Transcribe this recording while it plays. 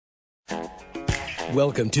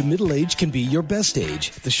Welcome to Middle Age Can Be Your Best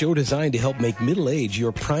Age, the show designed to help make middle age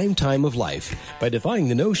your prime time of life by defying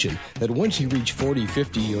the notion that once you reach 40,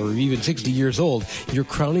 50, or even 60 years old, your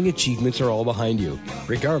crowning achievements are all behind you.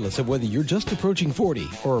 Regardless of whether you're just approaching 40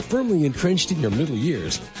 or are firmly entrenched in your middle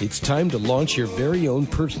years, it's time to launch your very own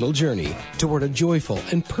personal journey toward a joyful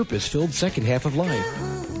and purpose-filled second half of life.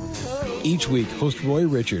 Each week, host Roy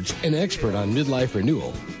Richards, an expert on midlife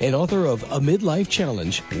renewal and author of A Midlife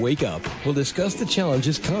Challenge, Wake Up, will discuss the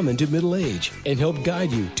challenges common to middle age and help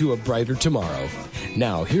guide you to a brighter tomorrow.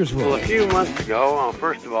 Now, here's Roy. Well, a few months ago,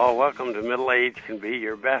 first of all, welcome to Middle Age Can Be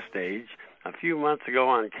Your Best Age. A few months ago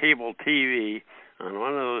on cable TV, on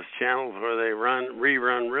one of those channels where they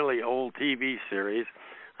rerun really old TV series,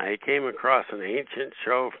 I came across an ancient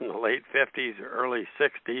show from the late 50s or early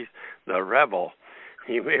 60s, The Rebel.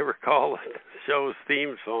 You may recall the show's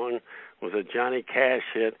theme song was a Johnny Cash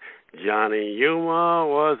hit, Johnny Yuma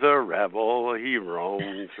was a rebel, he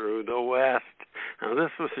roamed through the West. Now, this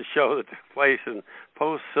was a show that took place in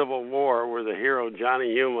post-Civil War where the hero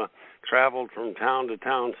Johnny Yuma traveled from town to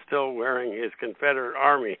town still wearing his Confederate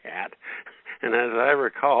Army hat. And as I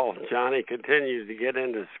recall, Johnny continued to get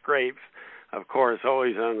into scrapes, of course,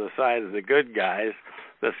 always on the side of the good guys,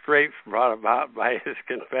 the scrapes brought about by his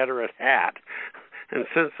Confederate hat. And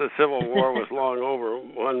since the Civil War was long over,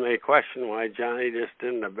 one may question why Johnny just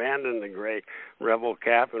didn't abandon the gray rebel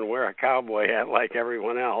cap and wear a cowboy hat like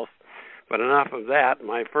everyone else. But enough of that.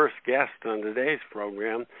 My first guests on today's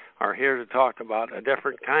program are here to talk about a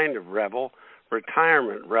different kind of rebel,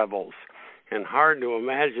 retirement rebels. And hard to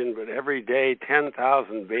imagine, but every day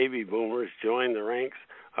 10,000 baby boomers join the ranks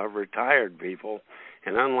of retired people.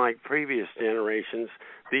 And unlike previous generations,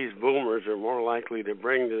 these boomers are more likely to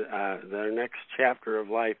bring their next chapter of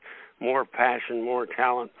life more passion, more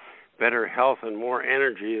talent, better health, and more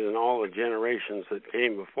energy than all the generations that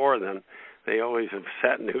came before them. They always have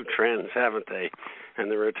set new trends, haven't they? And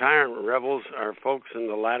the retirement rebels are folks in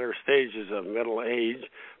the latter stages of middle age,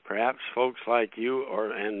 perhaps folks like you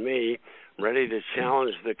and me, ready to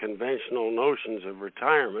challenge the conventional notions of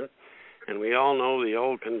retirement. And we all know the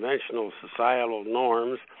old conventional societal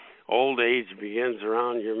norms. Old age begins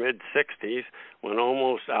around your mid-60s when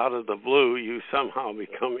almost out of the blue you somehow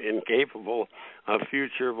become incapable of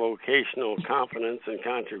future vocational competence and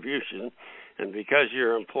contribution. And because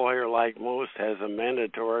your employer, like most, has a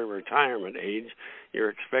mandatory retirement age,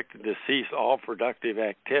 you're expected to cease all productive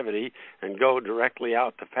activity and go directly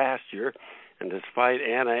out to pasture. And despite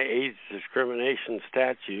anti-age discrimination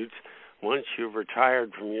statutes, once you've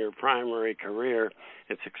retired from your primary career,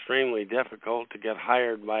 it's extremely difficult to get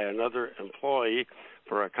hired by another employee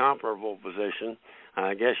for a comparable position.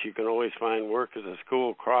 I guess you can always find work as a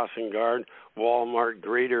school crossing guard, Walmart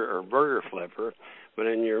greeter, or burger flipper. But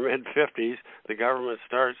in your mid-50s, the government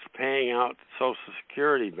starts paying out Social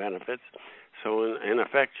Security benefits. So in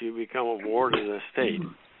effect, you become a ward of the state.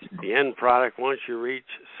 The end product, once you reach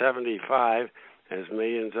 75, as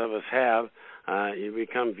millions of us have, you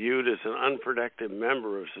become viewed as an unproductive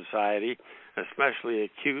member of society, especially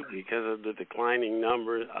acute because of the declining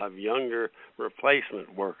number of younger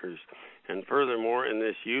replacement workers. And furthermore, in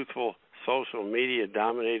this youthful social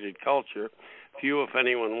media-dominated culture, few, if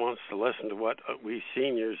anyone, wants to listen to what we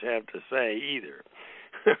seniors have to say either.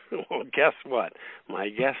 Well, guess what? My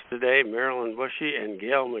guests today, Marilyn Bushey and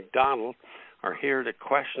Gail McDonald, are here to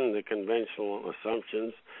question the conventional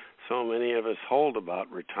assumptions so many of us hold about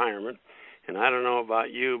retirement. And I don't know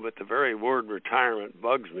about you, but the very word retirement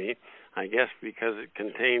bugs me, I guess because it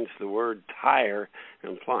contains the word tire,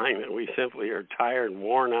 implying that we simply are tired,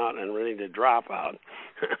 worn out, and ready to drop out.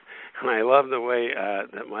 And I love the way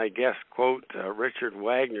that my guests quote Richard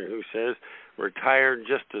Wagner, who says, retired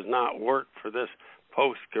just does not work for this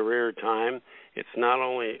post-career time. It's not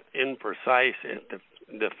only imprecise, it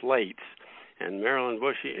deflates. And Marilyn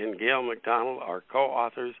Bushey and Gail McDonald are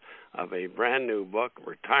co-authors of a brand new book,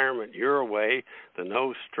 Retirement Your Way, the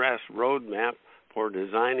No-Stress Roadmap for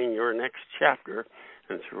Designing Your Next Chapter.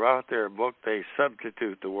 And throughout their book, they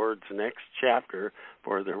substitute the words next chapter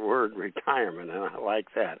for the word retirement, and I like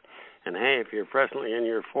that. And hey, if you're presently in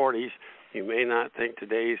your 40s, you may not think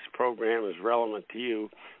today's program is relevant to you,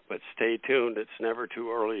 but stay tuned. It's never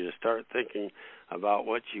too early to start thinking about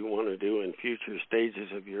what you want to do in future stages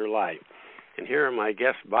of your life. And here are my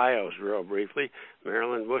guest bios real briefly.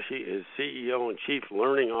 Marilyn Bushey is CEO and Chief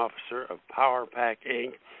Learning Officer of Power Pack,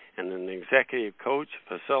 Inc., and an executive coach,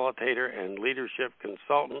 facilitator, and leadership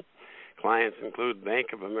consultant. Clients include Bank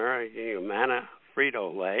of America, Humana,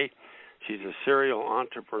 Frito-Lay. She's a serial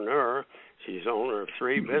entrepreneur. She's owner of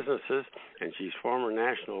 3 businesses, and she's former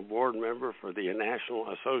national board member for the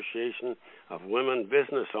National Association of Women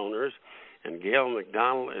Business Owners. And Gail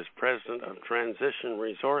McDonald is president of Transition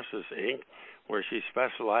Resources, Inc., where she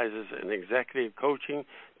specializes in executive coaching,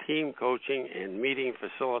 team coaching, and meeting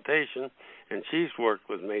facilitation. And she's worked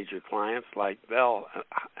with major clients like Bell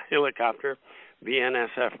Helicopter,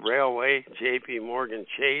 BNSF Railway, J.P. Morgan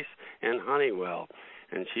Chase, and Honeywell.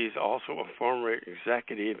 And she's also a former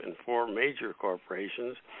executive in 4 major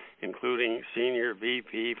corporations, including senior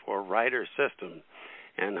VP for Ryder Systems.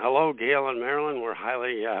 And hello, Gail and Marilyn. We're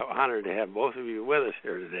highly honored to have both of you with us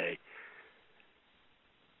here today.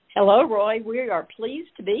 Hello, Roy. We are pleased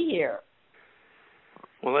to be here.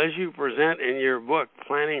 Well, as you present in your book,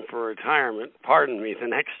 Planning for Retirement, the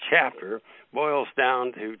next chapter boils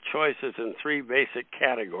down to choices in 3 basic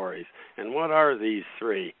categories. And what are these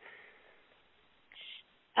 3?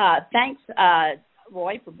 Thanks,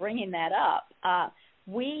 Roy, for bringing that up.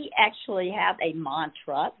 We actually have a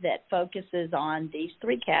mantra that focuses on these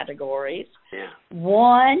 3 categories. Yeah.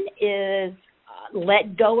 One is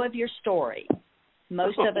let go of your story.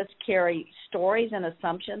 Most of us carry stories and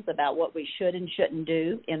assumptions about what we should and shouldn't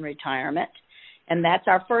do in retirement, and that's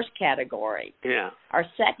our first category. Yeah. Our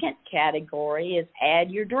second category is add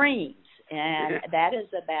your dreams, and that is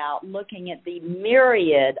about looking at the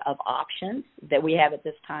myriad of options that we have at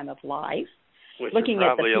this time of life. Which looking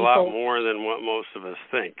are probably at the a lot more than what most of us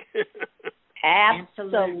think.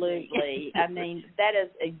 Absolutely. I mean, that is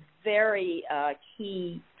a very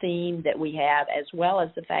key theme that we have, as well as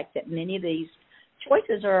the fact that many of these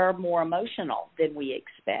choices are more emotional than we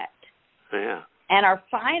expect. Yeah. And our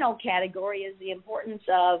final category is the importance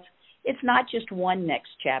of it's not just one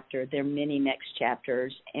next chapter, there are many next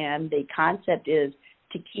chapters. And the concept is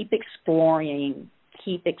to keep exploring,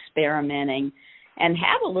 keep experimenting, and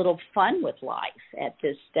have a little fun with life at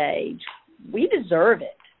this stage. We deserve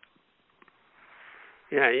it.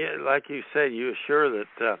 Yeah, like you said, you assure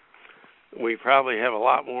that we probably have a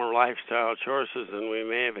lot more lifestyle choices than we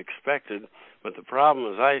may have expected. But the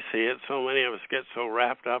problem, as I see it, so many of us get so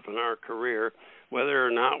wrapped up in our career, whether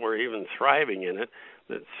or not we're even thriving in it,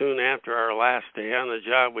 that soon after our last day on the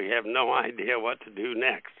job, we have no idea what to do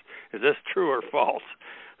next. Is this true or false?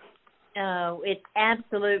 No, it's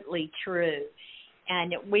absolutely true.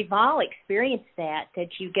 And we've all experienced that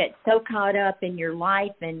you get so caught up in your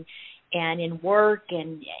life and in work,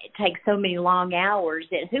 and it takes so many long hours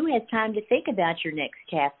that who has time to think about your next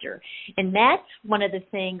chapter? And that's one of the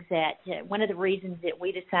things one of the reasons that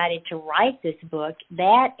we decided to write this book,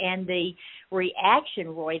 that and the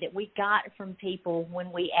reaction, Roy, that we got from people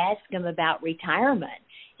when we asked them about retirement.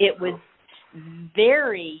 It was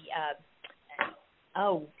very,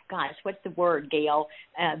 what's the word, Gail?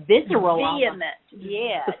 Visceral. Vehement.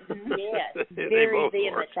 Yes. Very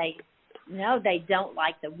vehement. They don't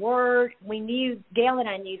like the word. Gail and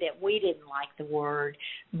I knew that we didn't like the word,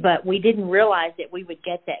 but we didn't realize that we would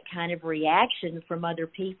get that kind of reaction from other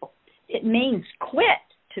people. It means quit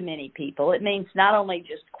to many people. It means not only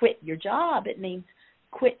just quit your job, it means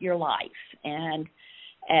quit your life. And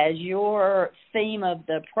as your theme of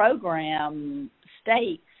the program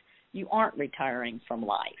states, you aren't retiring from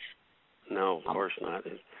life. No, of course not.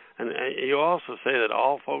 And you also say that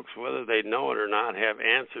all folks, whether they know it or not, have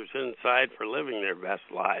answers inside for living their best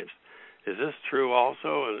lives. Is this true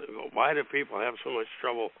also? And why do people have so much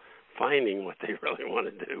trouble finding what they really want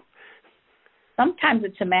to do? Sometimes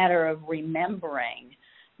it's a matter of remembering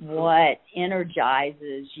what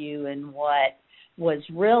energizes you and what was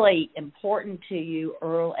really important to you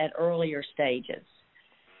at earlier stages.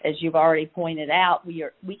 As you've already pointed out, we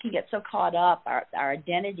can get so caught up, our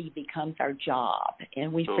identity becomes our job,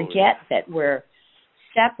 and we forget that we're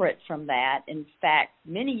separate from that. In fact,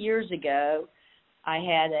 many years ago, I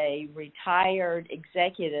had a retired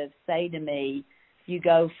executive say to me, you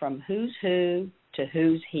go from who's who to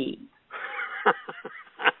who's he.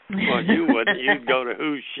 Well, you wouldn't. You'd go to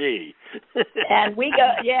who's she. And we go,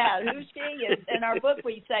 who's she? In our book,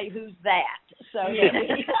 we say who's that. So we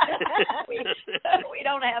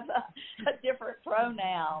don't have a different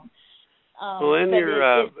pronoun. Well, in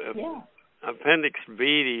your Appendix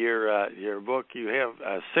B to your book, you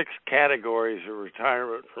have 6 categories of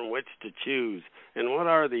retirement from which to choose. And what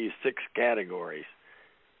are these 6 categories?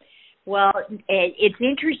 Well, it's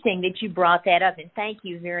interesting that you brought that up, and thank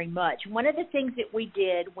you very much. One of the things that we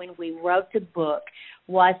did when we wrote the book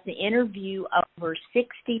was to interview over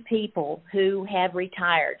 60 people who have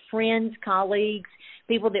retired, friends, colleagues,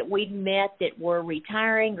 people that we'd met that were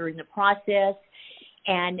retiring or in the process.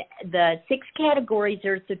 And the 6 categories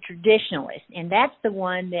are the traditionalists, and that's the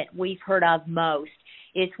one that we've heard of most.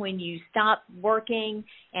 It's when you stop working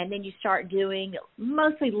and then you start doing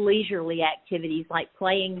mostly leisurely activities like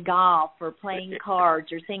playing golf or playing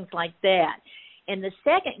cards or things like that. And the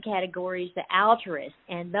second category is the altruist,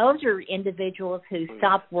 and those are individuals who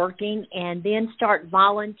stop working and then start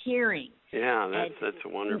volunteering. Yeah, that's a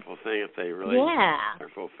wonderful thing if they really are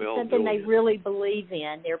fulfilled. Something they really believe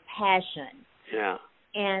in, their passion. Yeah.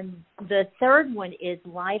 And the third one is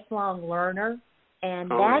lifelong learner, and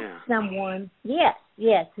that's someone,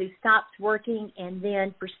 who stops working and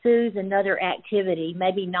then pursues another activity,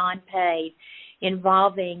 maybe non-paid,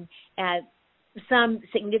 involving some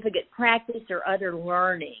significant practice or other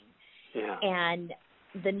learning. Yeah. And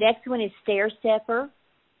the next one is stair stepper,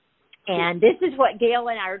 and this is what Gail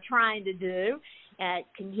and I are trying to do.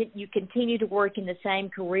 You continue to work in the same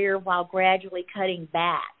career while gradually cutting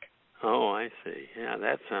back. Oh, I see. Yeah,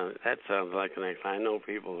 that sounds like an excellent. I know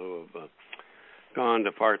people who have gone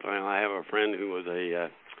to part-time. I have a friend who was a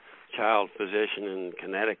child physician in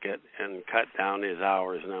Connecticut and cut down his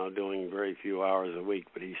hours, now doing very few hours a week,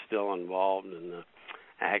 but he's still involved and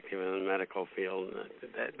active in the medical field.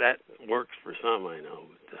 And that works for some, I know.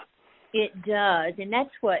 But, it does, and that's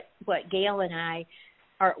what Gail and I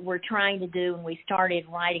were trying to do when we started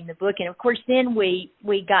writing the book. And, of course, then we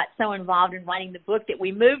got so involved in writing the book that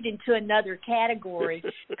we moved into another category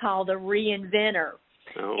called a reinventor.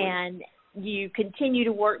 Oh. And you continue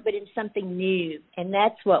to work, but in something new, and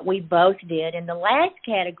that's what we both did. And the last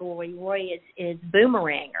category, Roy, is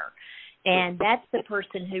boomeranger, and that's the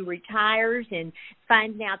person who retires and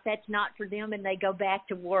finds out that's not for them, and they go back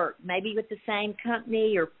to work, maybe with the same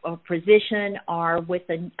company or position, or with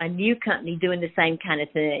a new company doing the same kind of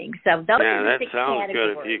thing. So those are the six categories. That sounds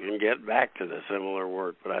good if you can get back to the similar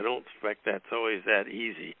work, but I don't expect that's always that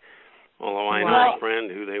easy. Although I know a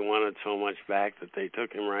friend who they wanted so much back that they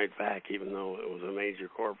took him right back, even though it was a major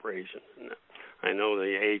corporation. And I know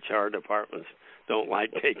the HR departments don't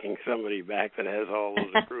like taking somebody back that has all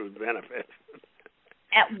those accrued benefits.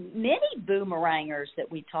 Many boomerangers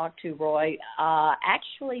that we talk to, Roy,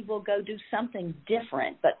 actually will go do something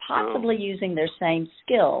different, but possibly using their same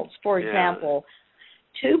skills. For example,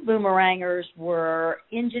 two boomerangers were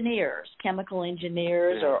engineers, chemical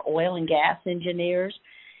engineers or oil and gas engineers,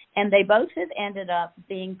 and they both have ended up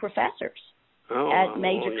being professors at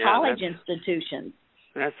major college institutions.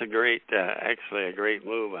 That's a great, actually a great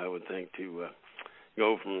move, I would think, to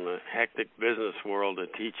go from the hectic business world to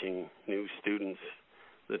teaching new students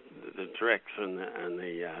the tricks and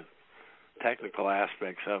the technical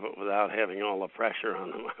aspects of it without having all the pressure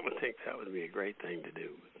on them. I would think that would be a great thing to do.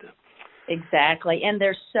 But, exactly, and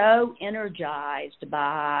they're so energized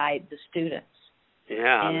by the students.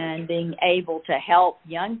 Yeah. And being able to help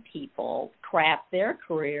young people craft their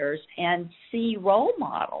careers and see role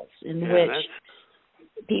models in which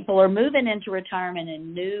people are moving into retirement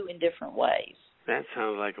in new and different ways. That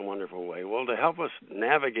sounds like a wonderful way. Well, to help us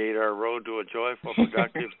navigate our road to a joyful,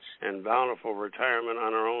 productive, and bountiful retirement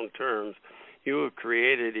on our own terms, you have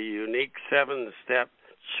created a unique 7-step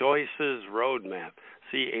Choices Roadmap,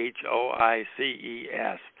 CHOICES.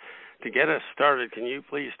 To get us started, can you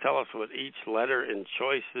please tell us what each letter in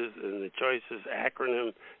the Choices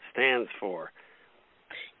acronym stands for?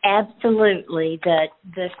 Absolutely.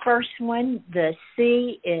 The first one, the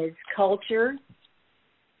C, is culture.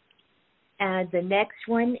 The next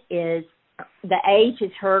one is, the H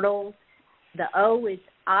is hurdles. The O is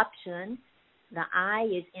option. The I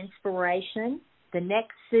is inspiration. The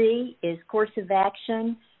next C is course of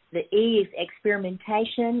action. The E is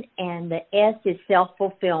experimentation, and the S is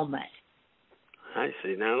self-fulfillment. I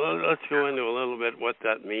see. Now, let's go into a little bit what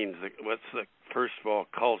that means. What's first of all,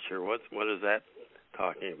 culture? What is that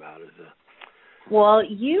talking about? Well,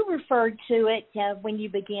 you referred to it when you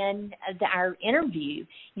began our interview.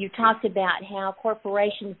 You talked about how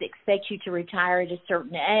corporations expect you to retire at a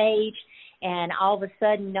certain age, and all of a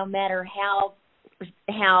sudden, no matter how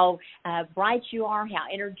bright you are, how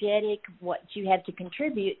energetic, what you have to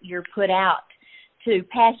contribute, you're put out to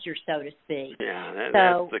pasture, so to speak. Yeah,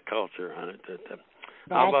 that's the culture on it.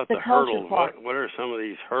 How about the hurdles? What are some of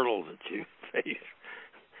these hurdles that you face?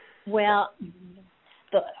 Well,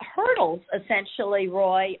 the hurdles, essentially,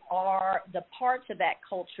 Roy, are the parts of that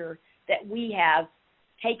culture that we have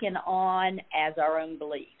taken on as our own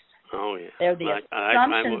beliefs. Oh, yeah. They're the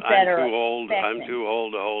assumptions that are I'm too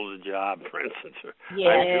old to hold a job, for instance. Yeah,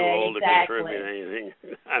 I'm too old to contribute anything.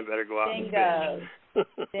 I better go out and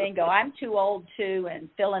fish. Bingo. I'm too old, too, and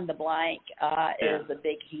fill in the blank is a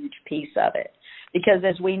big, huge piece of it. Because,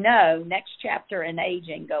 as we know, next chapter and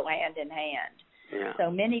aging go hand in hand. Yeah. So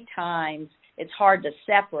many times it's hard to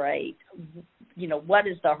separate, what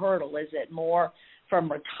is the hurdle? Is it more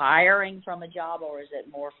from retiring from a job, or is it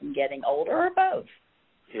more from getting older, or both?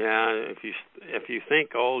 Yeah, if you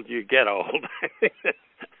think old, you get old.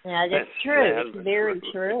 Yeah, that's true. It's very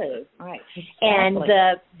true. Right. Exactly. And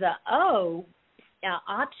the O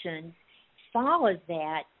options follows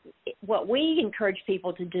that. What we encourage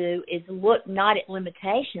people to do is look not at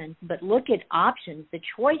limitations, but look at options, the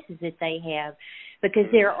choices that they have, because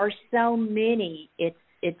there are so many.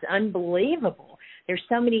 It's unbelievable. There's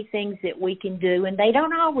so many things that we can do, and they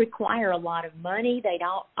don't all require a lot of money. They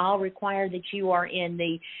don't all require that you are in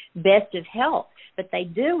the best of health, but they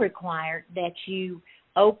do require that you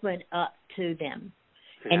open up to them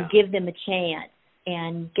and give them a chance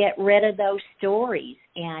and get rid of those stories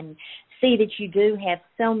and see that you do have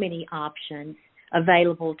so many options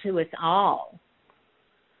available to us all.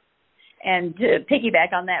 And to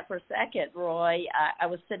piggyback on that for a second, Roy, I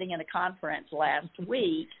was sitting in a conference last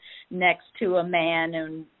week next to a man,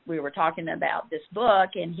 and we were talking about this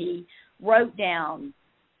book, and he wrote down,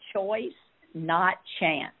 choice, not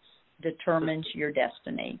chance, determines your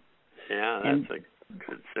destiny. Yeah, that's a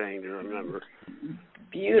good saying to remember.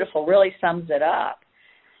 Beautiful, really sums it up.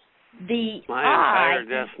 My entire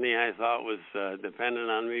destiny, I thought, was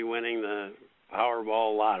dependent on me winning the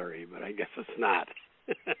Powerball lottery, but I guess it's not.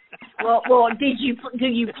 Well, do you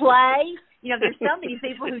play? You know, there's so many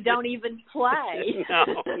people who don't even play,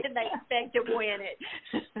 no. And they expect to win it.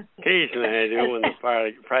 Occasionally I do when the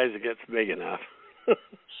prize gets big enough.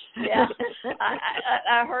 Yeah,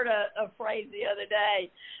 I heard a phrase the other day,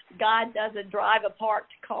 God doesn't drive a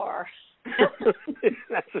parked car.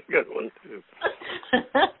 That's a good one, too.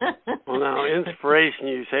 Well, now, inspiration,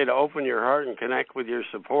 you say to open your heart and connect with your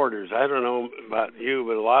supporters. I don't know about you,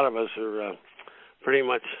 but a lot of us are pretty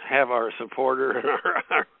much have our supporter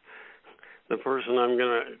and the person I'm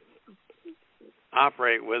going to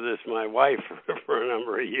operate with is my wife for a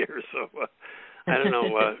number of years. So I don't know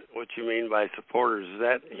what you mean by supporters. Is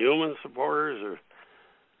that human supporters or?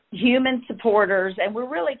 Human supporters, and we're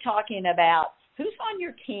really talking about who's on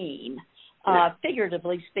your team,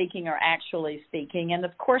 figuratively speaking or actually speaking. And,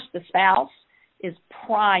 of course, the spouse is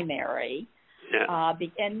primary. Yeah.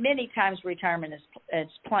 And many times retirement is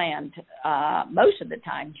planned most of the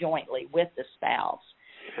time jointly with the spouse.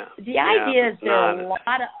 Yeah. The idea is there are a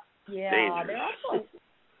lot of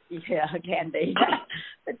it can be.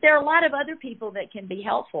 But there are a lot of other people that can be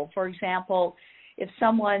helpful. For example, if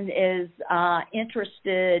someone is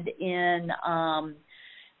interested in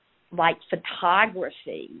like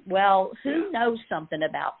photography, well, who knows something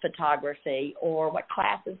about photography or what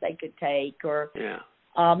classes they could take or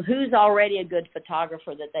who's already a good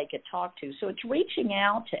photographer that they could talk to. So it's reaching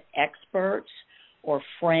out to experts or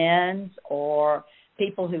friends or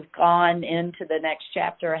people who've gone into the next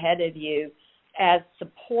chapter ahead of you as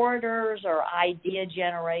supporters or idea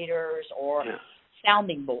generators or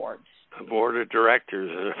sounding boards. A board of directors,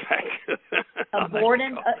 in effect. A board,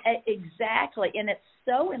 exactly. And it's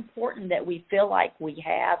so important that we feel like we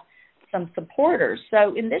have some supporters.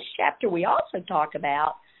 So in this chapter, we also talk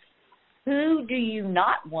about who do you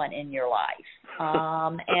not want in your life?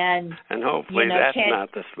 And hopefully that's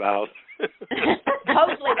not the spouse.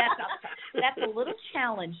 Hopefully that's a little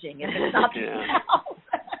challenging if it's not the spouse.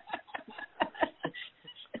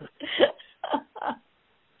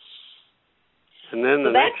 And then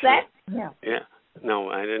the next No,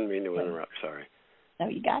 I didn't mean to interrupt. Sorry. No,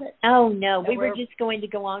 you got it. Oh, no. We were just going to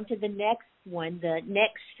go on to the next one, the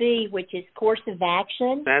next C, which is course of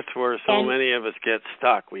action. That's where so many of us get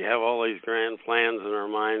stuck. We have all these grand plans in our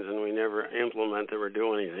minds, and we never implement them or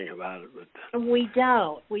do anything about it. But We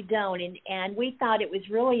don't. And we thought it was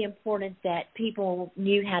really important that people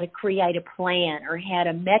knew how to create a plan or had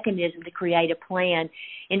a mechanism to create a plan.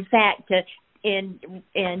 In fact, in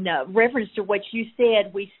reference to what you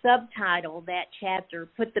said, we subtitled that chapter,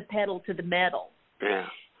 Put the Pedal to the Metal. Yeah.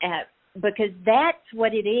 Because that's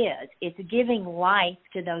what it is. It's giving life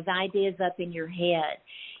to those ideas up in your head.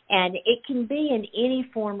 And it can be in any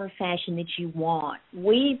form or fashion that you want.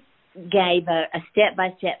 We gave a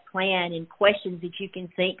step-by-step plan and questions that you can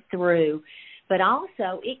think through. But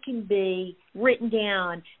also it can be written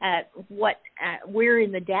down. We're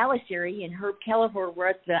in the Dallas area, and Herb Kelleher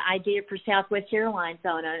wrote the idea for Southwest Airlines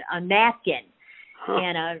on a napkin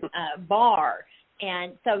and a bar.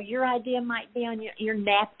 And so your idea might be on your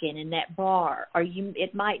napkin in that bar, or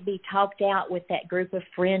it might be talked out with that group of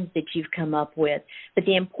friends that you've come up with. But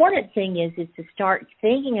the important thing is to start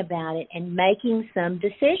thinking about it and making some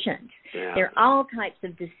decisions. Yeah. There are all types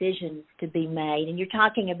of decisions to be made. And you're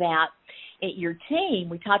talking about your team.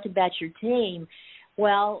 We talked about your team.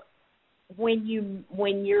 Well, when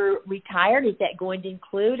you're retired, is that going to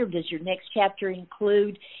include, or does your next chapter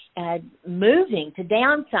include moving to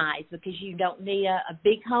downsize because you don't need a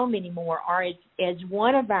big home anymore? Or as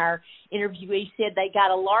one of our interviewees said, they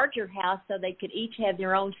got a larger house so they could each have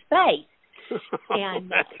their own space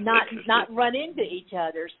and not run into each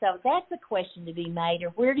other. So that's a question to be made. Or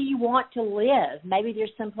where do you want to live? Maybe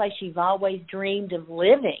there's someplace you've always dreamed of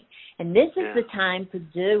living, and this is the time to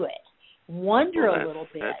do it. Wonder a little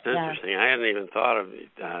bit. That's interesting. I hadn't even thought of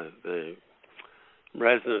the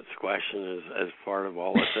residence question as part of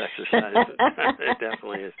all this exercise. It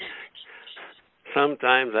definitely is.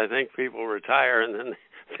 Sometimes I think people retire and then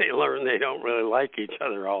they learn they don't really like each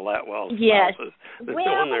other all that well. Yes.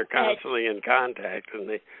 When they're constantly in contact, and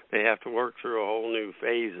they have to work through a whole new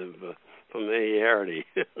phase of familiarity.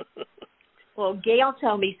 Well, Gail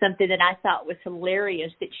told me something that I thought was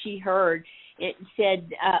hilarious that she heard. It said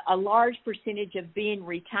a large percentage of being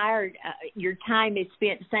retired, your time is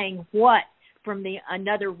spent saying what from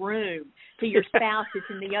another room to your spouse that's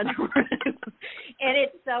in the other room. And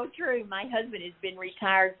it's so true. My husband has been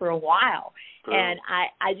retired for a while, and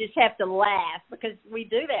I just have to laugh because we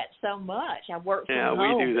do that so much. I work from home.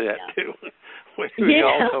 Yeah, we do that too. We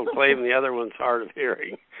also claim the other one's hard of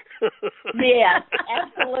hearing. Yes,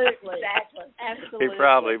 absolutely. Absolutely. We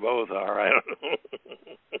probably both are. I don't know.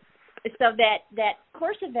 So that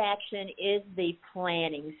course of action is the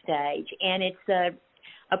planning stage, and it's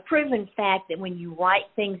a proven fact that when you write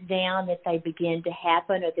things down that they begin to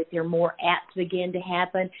happen, or that they're more apt to begin to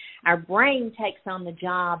happen. Our brain takes on the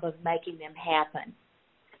job of making them happen.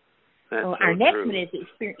 That's so our next true. one is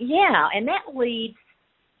experience. Yeah, and that leads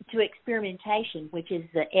to experimentation, which is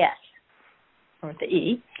the S. Or the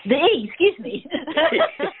E. The E, excuse me.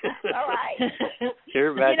 All right.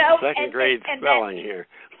 You're back to second grade spelling here.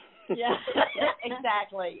 Yeah,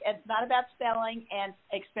 exactly. It's not about spelling, and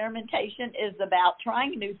experimentation is about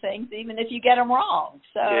trying new things, even if you get them wrong.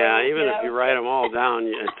 So even if you write them all down,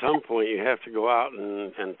 at some point you have to go out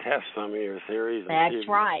and test some of your theories. And see if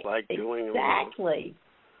you like doing them.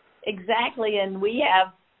 Exactly. And we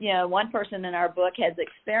have, one person in our book has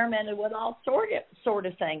experimented with all sort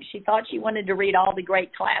of things. She thought she wanted to read all the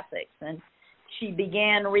great classics, and she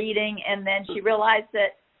began reading, and then she realized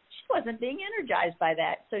that she wasn't being energized by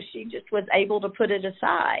that, so she just was able to put it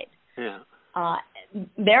aside. Yeah.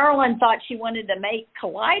 Marilyn thought she wanted to make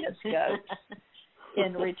kaleidoscopes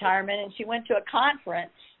in retirement, and she went to a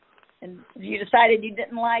conference, and you decided you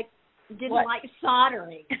didn't like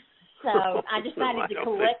soldering. So I decided to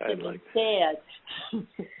collect them instead.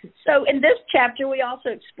 So in this chapter, we also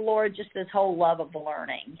explore just this whole love of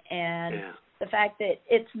learning and the fact that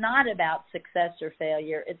it's not about success or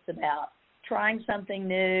failure. It's about trying something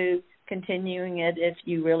new, continuing it if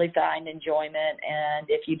you really find enjoyment, and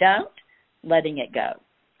if you don't, letting it go.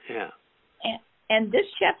 Yeah. And this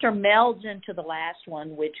chapter melds into the last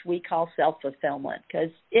one, which we call self-fulfillment, because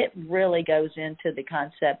it really goes into the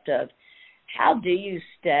concept of how do you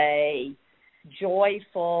stay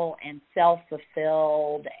joyful and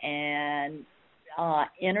self-fulfilled and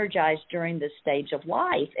energized during this stage of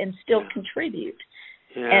life and still contribute.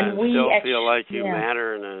 Yeah, and we still feel like you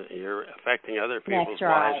matter, and you're affecting other people's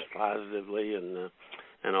lives positively,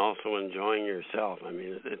 and also enjoying yourself. I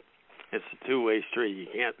mean, it's a two-way street. You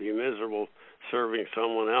can't be miserable serving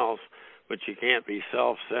someone else, but you can't be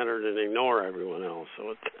self-centered and ignore everyone else. So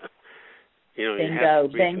it's, you have to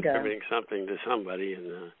be contributing something to somebody,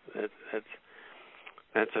 and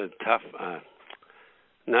that's a tough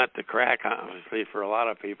nut to crack, obviously, for a lot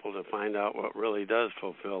of people to find out what really does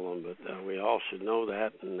fulfill them. But we all should know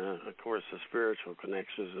that, and of course, the spiritual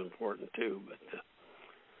connection is important too. But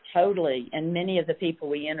totally, and many of the people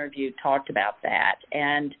we interviewed talked about that.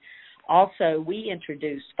 And also, we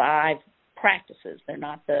introduced 5 practices. They're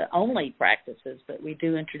not the only practices, but we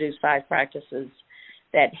do introduce 5 practices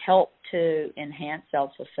that help to enhance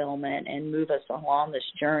self-fulfillment and move us along this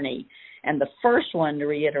journey. And the first one, to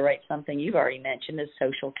reiterate something you've already mentioned, is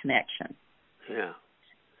social connection. Yeah.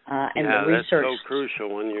 And the research. That's so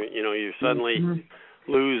crucial when you suddenly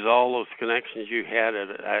lose all those connections you had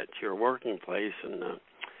at your working place, and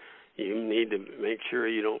you need to make sure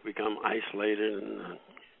you don't become isolated and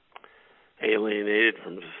alienated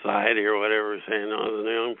from society or whatever, saying,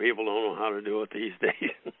 the young people don't know how to do it these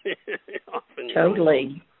days. Often,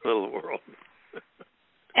 totally. Little world.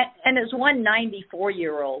 And as one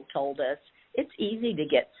 94-year-old told us, it's easy to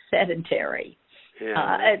get sedentary.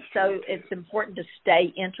 Yeah, so it's important to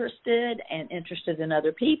stay interested in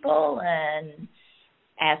other people and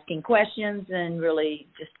asking questions and really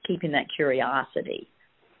just keeping that curiosity.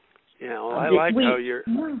 Yeah, well, I like how you're...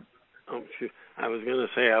 I was going to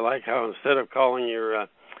say, I like how instead of calling your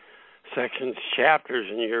sections, chapters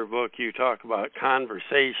in your book, you talk about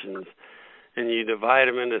conversations, and you divide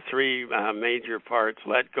them into three major parts.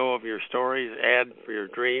 Let go of your stories, add for your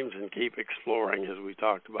dreams, and keep exploring, as we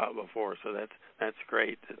talked about before. So that's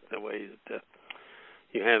great, the way that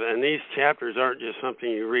you have. And these chapters aren't just something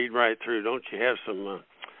you read right through. Don't you have some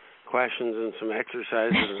questions and some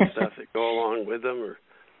exercises and stuff that go along with them? Or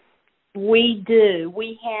we do.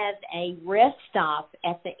 We have a rest stop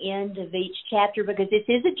at the end of each chapter because this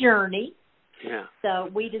is a journey. Yeah. So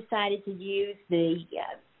we decided to use the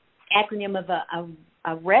acronym of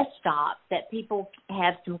a rest stop, that people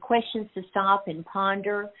have some questions to stop and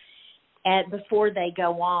ponder before they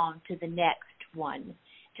go on to the next one,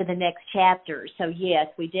 to the next chapter. So, yes,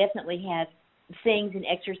 we definitely have things and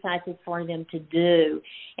exercises for them to do.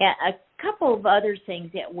 And a couple of other things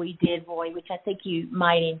that we did, Roy, which I think you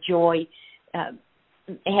might enjoy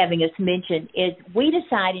having us mention, is we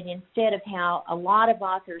decided, instead of how a lot of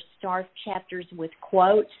authors start chapters with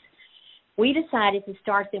quotes, we decided to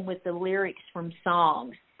start them with the lyrics from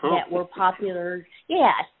songs that were popular.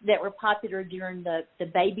 Yes, that were popular during the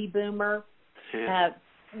baby boomer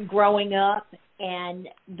growing up. And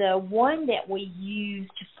the one that we used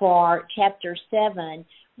for Chapter 7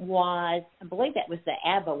 was, I believe that was the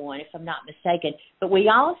ABBA one, if I'm not mistaken. But we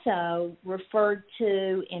also referred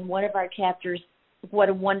to, in one of our chapters, What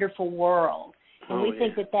a Wonderful World. And we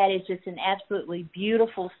think that is just an absolutely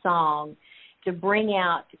beautiful song to bring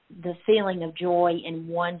out the feeling of joy and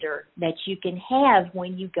wonder that you can have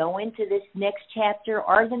when you go into this next chapter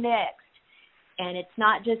or the next. And it's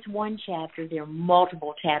not just one chapter, there are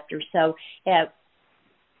multiple chapters. So I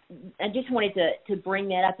just wanted to bring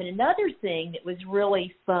that up. And another thing that was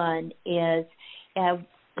really fun is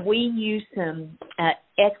we used some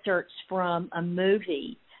excerpts from a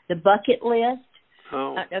movie, The Bucket List. I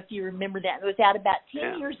don't know if you remember that. It was out about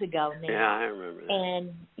 10 years ago now. Yeah, I remember that.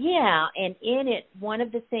 And in it, one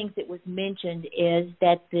of the things that was mentioned is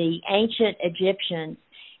that the ancient Egyptians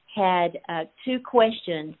had two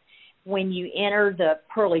questions when you enter the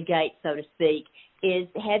pearly gate, so to speak, is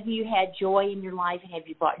have you had joy in your life and have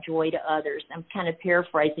you brought joy to others? I'm kind of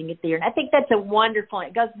paraphrasing it there. And I think that's a wonderful,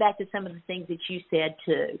 it goes back to some of the things that you said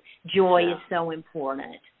too. Joy is so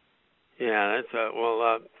important. Yeah, that's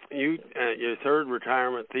your third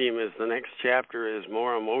retirement theme is the next chapter is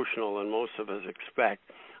more emotional than most of us expect.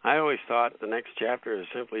 I always thought the next chapter is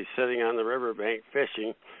simply sitting on the riverbank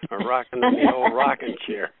fishing or rocking the old rocking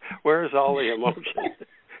chair. Where's all the emotion?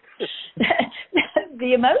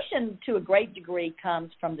 The emotion, to a great degree,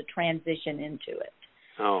 comes from the transition into it.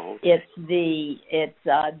 Oh, okay. It's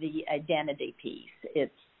the identity piece.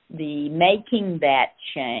 It's the making that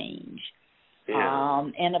change. Yeah.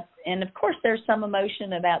 And of course, there's some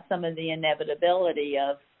emotion about some of the inevitability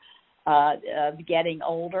of getting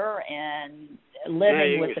older and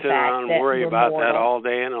living with the fact that you can sit around and worry about mortal. that all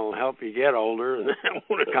day, and it'll help you get older, and that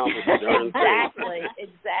won't accomplish a darn thing.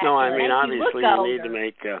 Exactly. No, I mean, obviously you need to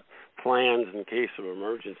make plans in case of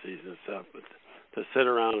emergencies and stuff, but to sit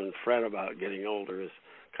around and fret about getting older is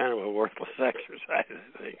kind of a worthless exercise,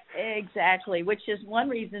 I think. Exactly, which is one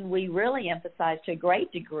reason we really emphasize to a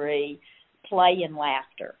great degree play and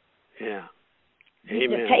laughter. Yeah. Amen. We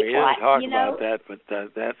didn't talk about that, but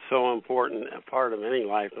that's so important. A part of any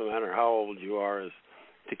life, no matter how old you are, is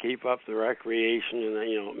to keep up the recreation. And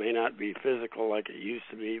it may not be physical like it used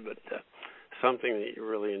to be, but something that you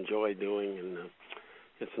really enjoy doing. And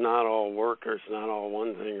it's not all work, or it's not all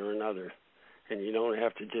one thing or another. And you don't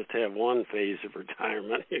have to just have one phase of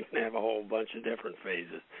retirement. You can have a whole bunch of different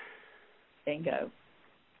phases. Bingo.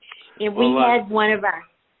 And we had one of our.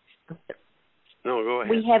 No, go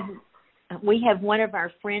ahead. We have one of our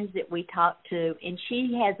friends that we talk to, and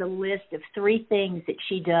she has a list of 3 things that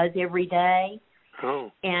she does every day. Oh.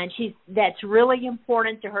 And that's really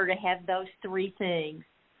important to her to have those 3 things,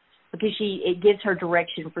 because it gives her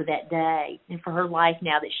direction for that day and for her life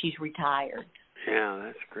now that she's retired. Yeah,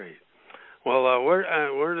 that's great. Well,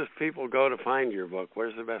 where does people go to find your book?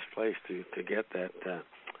 Where's the best place to get that?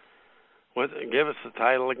 Give us the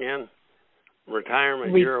title again.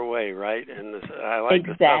 Retirement Your Way, right? And I like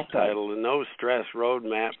the subtitle, The No Stress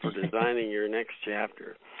Roadmap for Designing Your Next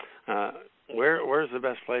Chapter. Where's the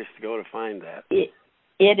best place to go to find that?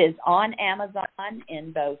 It is on Amazon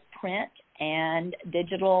in both print and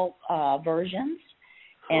digital versions.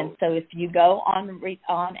 And so if you go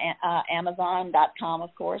on Amazon.com,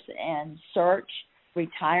 of course, and search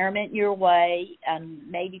Retirement Your Way, and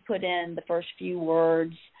maybe put in the first few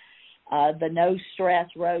words, the No Stress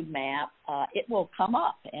Roadmap, it will come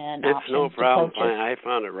up. And it's no problem. I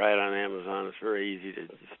found it right on Amazon. It's very easy to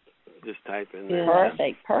just type in there.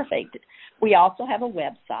 Perfect. We also have a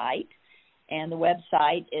website, and the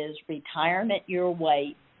website is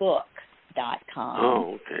retirementyourwaybook.com.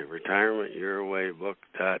 Oh, okay,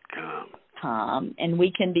 retirementyourwaybook.com. And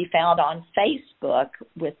we can be found on Facebook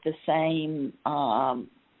with the same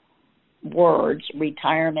words,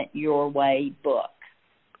 Retirement Your Way Book.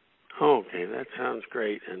 Okay, that sounds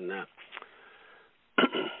great. And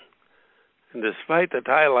despite the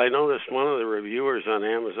title, I noticed one of the reviewers on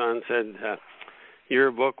Amazon said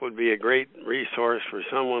your book would be a great resource for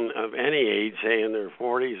someone of any age, say in their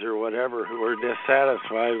 40s or whatever, who are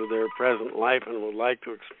dissatisfied with their present life and would like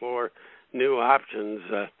to explore new options.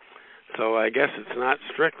 So I guess it's not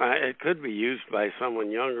strictly, it could be used by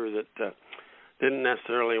someone younger that didn't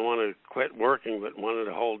necessarily want to quit working but wanted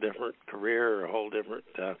a whole different career or a whole different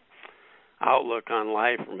outlook on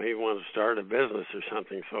life, or maybe want to start a business or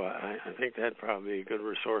something. So I think that'd probably be a good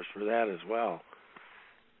resource for that as well.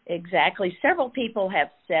 Exactly. Several people have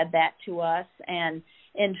said that to us, and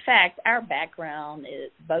in fact, our background is,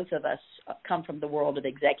 both of us come from the world of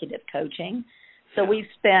executive coaching. So we've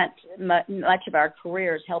spent much of our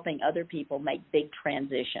careers helping other people make big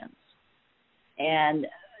transitions. And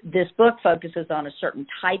this book focuses on a certain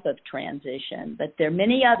type of transition, but there are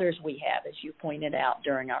many others we have, as you pointed out,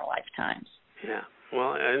 during our lifetimes. Yeah.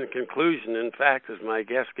 Well, in conclusion, in fact, as my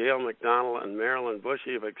guests Gail McDonald and Marilyn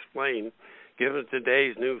Bushey have explained, given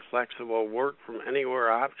today's new flexible work from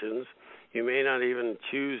anywhere options, you may not even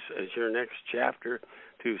choose as your next chapter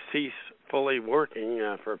to cease fully working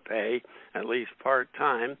for pay, at least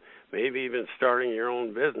part-time, maybe even starting your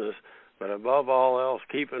own business. But above all else,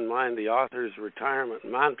 keep in mind the author's retirement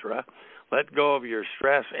mantra: let go of your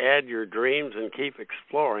stress, add your dreams, and keep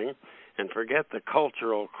exploring. And forget the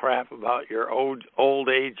cultural crap about your old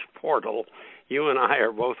age portal. You and I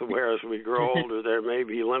are both aware as we grow older there may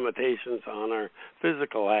be limitations on our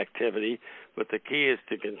physical activity, but the key is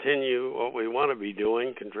to continue what we want to be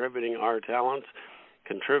doing, contributing our talents,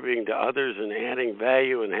 contributing to others, and adding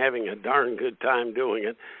value and having a darn good time doing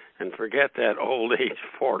it. And forget that old age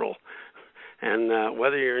portal. And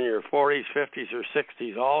whether you're in your 40s, 50s, or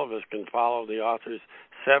 60s, all of us can follow the author's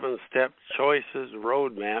 7-step choices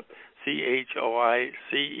roadmap,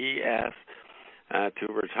 CHOICES, to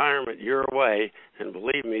retirement your way. And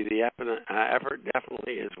believe me, the effort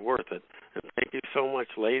definitely is worth it. And thank you so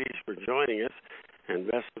much, ladies, for joining us, and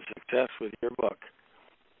best of success with your book.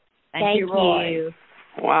 Thank you, Roy.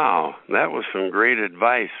 Wow, that was some great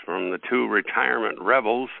advice from the two retirement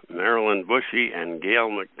rebels, Marilyn Bushey and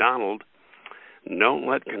Gail McDonald. Don't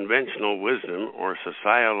let conventional wisdom or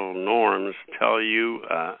societal norms tell you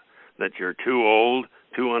that you're too old,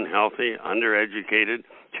 too unhealthy, undereducated,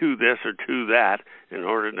 too this or too that in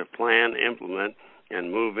order to plan, implement,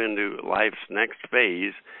 and move into life's next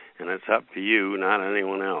phase, and it's up to you, not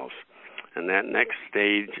anyone else. And that next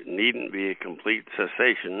stage needn't be a complete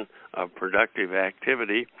cessation of productive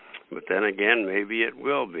activity, but then again, maybe it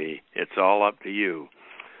will be. It's all up to you.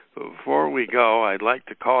 But before we go, I'd like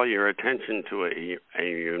to call your attention to a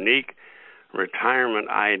unique retirement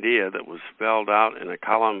idea that was spelled out in a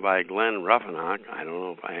column by Glenn Ruffinock. I don't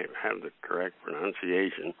know if I have the correct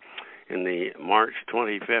pronunciation, in the March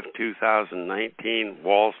 25th, 2019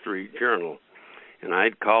 Wall Street Journal. And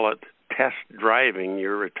I'd call it Test Driving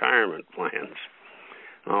Your Retirement Plans.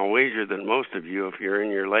 I'll wager that most of you, if you're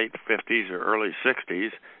in your late 50s or early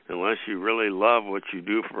 60s, unless you really love what you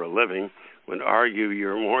do for a living, would argue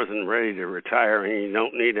you're more than ready to retire and you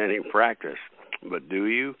don't need any practice. But do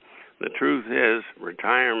you? The truth is,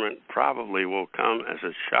 retirement probably will come as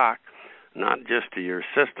a shock, not just to your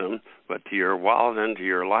system, but to your wallet and to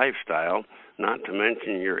your lifestyle, not to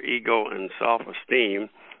mention your ego and self-esteem,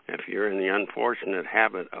 if you're in the unfortunate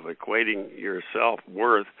habit of equating your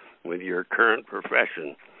self-worth with your current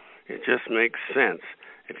profession. It just makes sense.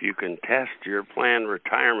 If you can test your planned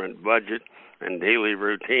retirement budget and daily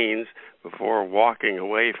routines before walking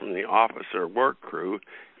away from the office or work crew,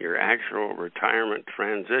 your actual retirement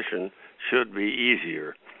transition should be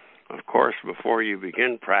easier. Of course, before you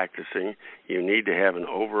begin practicing, you need to have an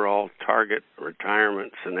overall target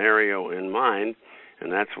retirement scenario in mind,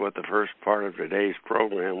 and that's what the first part of today's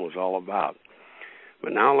program was all about.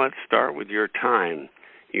 But now let's start with your time.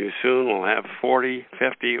 You soon will have 40,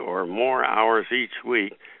 50, or more hours each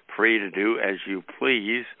week free to do as you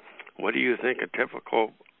please. What do you think a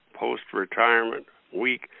typical post-retirement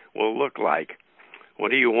week will look like?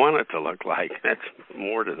 What do you want it to look like? That's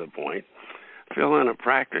more to the point. Fill in a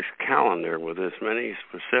practice calendar with as many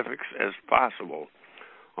specifics as possible.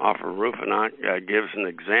 Author Ruffinock gives an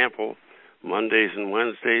example. Mondays and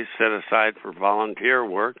Wednesdays set aside for volunteer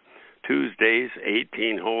work. Tuesdays,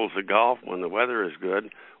 18 holes of golf when the weather is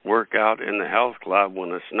good. Work out in the health club when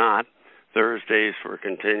it's not. Thursdays for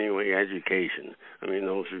continuing education. I mean,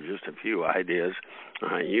 those are just a few ideas.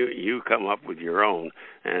 You come up with your own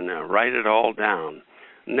and write it all down.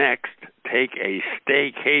 Next, take a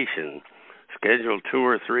staycation. Schedule 2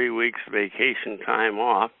 or 3 weeks vacation time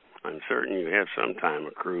off. I'm certain you have some time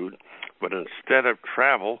accrued, but instead of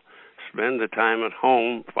travel, spend the time at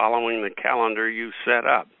home following the calendar you set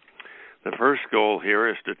up. The first goal here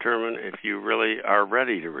is determine if you really are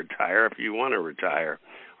ready to retire, if you want to retire.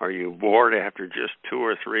 Are you bored after just 2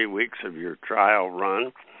 or 3 weeks of your trial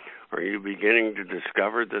run? Are you beginning to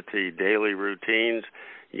discover that the daily routines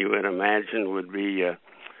you had imagined would be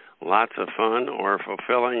lots of fun or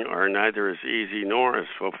fulfilling are neither as easy nor as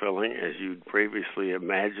fulfilling as you'd previously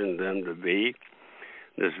imagined them to be?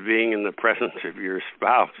 Does being in the presence of your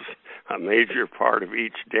spouse, a major part of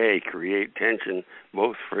each day, create tension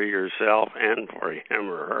both for yourself and for him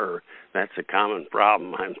or her? That's a common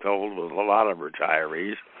problem, I'm told, with a lot of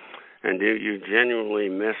retirees. And do you genuinely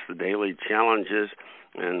miss the daily challenges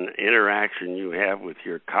and interaction you have with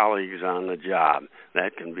your colleagues on the job?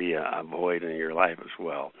 That can be a void in your life as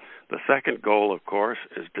well. The second goal, of course,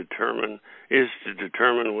 is to determine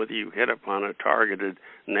whether you hit upon a targeted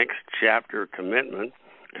next chapter commitment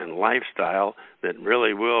and lifestyle that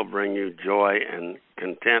really will bring you joy and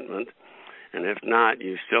contentment. And if not,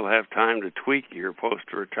 you still have time to tweak your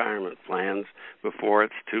post-retirement plans before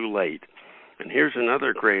it's too late. And here's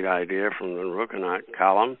another great idea from the Rookonaut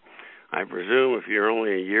column. I presume if you're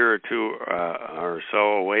only a year or two or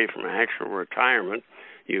so away from actual retirement,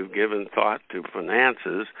 you've given thought to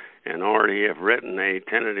finances and already have written a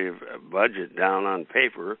tentative budget down on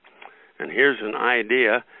paper. And here's an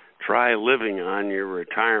idea. Try living on your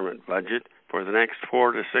retirement budget for the next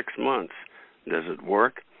 4 to 6 months. Does it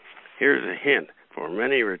work? Here's a hint. For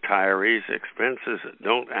many retirees, expenses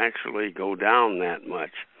don't actually go down that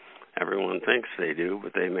much. Everyone thinks they do,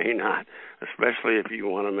 but they may not, especially if you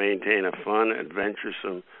want to maintain a fun,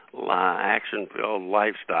 adventuresome, action-filled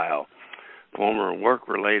lifestyle. Former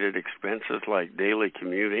work-related expenses like daily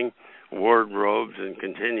commuting, wardrobes, and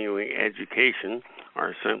continuing education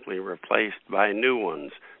are simply replaced by new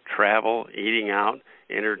ones: travel, eating out,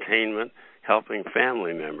 entertainment, helping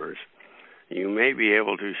family members. You may be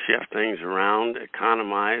able to shift things around,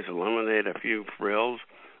 economize, eliminate a few frills,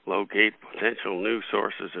 locate potential new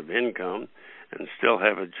sources of income, and still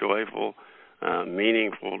have a joyful,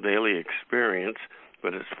 meaningful daily experience,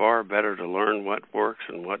 but it's far better to learn what works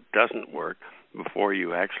and what doesn't work before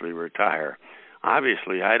you actually retire.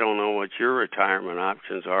 Obviously, I don't know what your retirement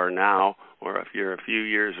options are now, or if you're a few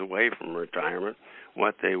years away from retirement,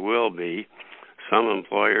 what they will be. Some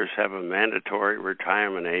employers have a mandatory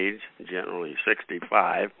retirement age, generally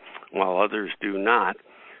 65, while others do not.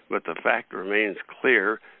 But the fact remains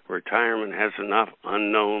clear, retirement has enough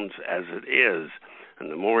unknowns as it is, and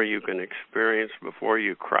the more you can experience before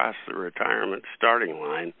you cross the retirement starting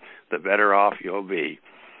line, the better off you'll be.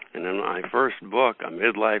 And in my first book, A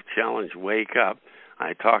Midlife Challenge, Wake Up,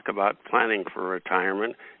 I talk about planning for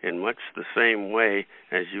retirement in much the same way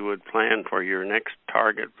as you would plan for your next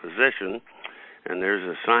target position, and there's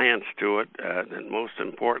a science to it that most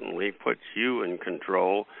importantly puts you in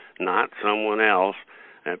control, not someone else.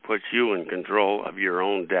 That puts you in control of your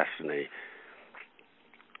own destiny.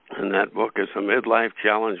 And that book is A Midlife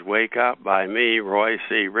Challenge, Wake Up by me, Roy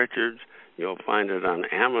C. Richards. You'll find it on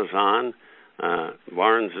Amazon,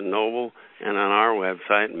 Barnes & Noble, and on our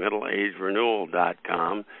website,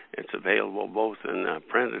 middleagerenewal.com. It's available both in a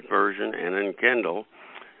printed version and in Kindle.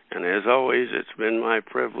 And as always, it's been my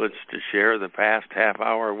privilege to share the past half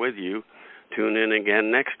hour with you. Tune in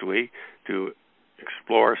again next week to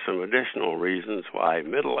explore some additional reasons why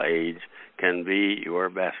middle age can be your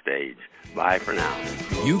best age. Bye for now.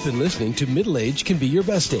 You've been listening to Middle Age Can Be Your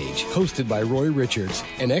Best Age, hosted by Roy Richards,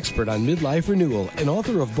 an expert on midlife renewal and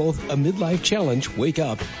author of both A Midlife Challenge, Wake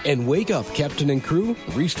Up, and Wake Up, Captain and Crew,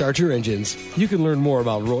 Restart Your Engines. You can learn more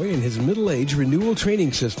about Roy and his middle age renewal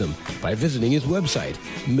training system by visiting his website,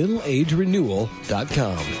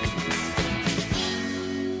 middleagerenewal.com.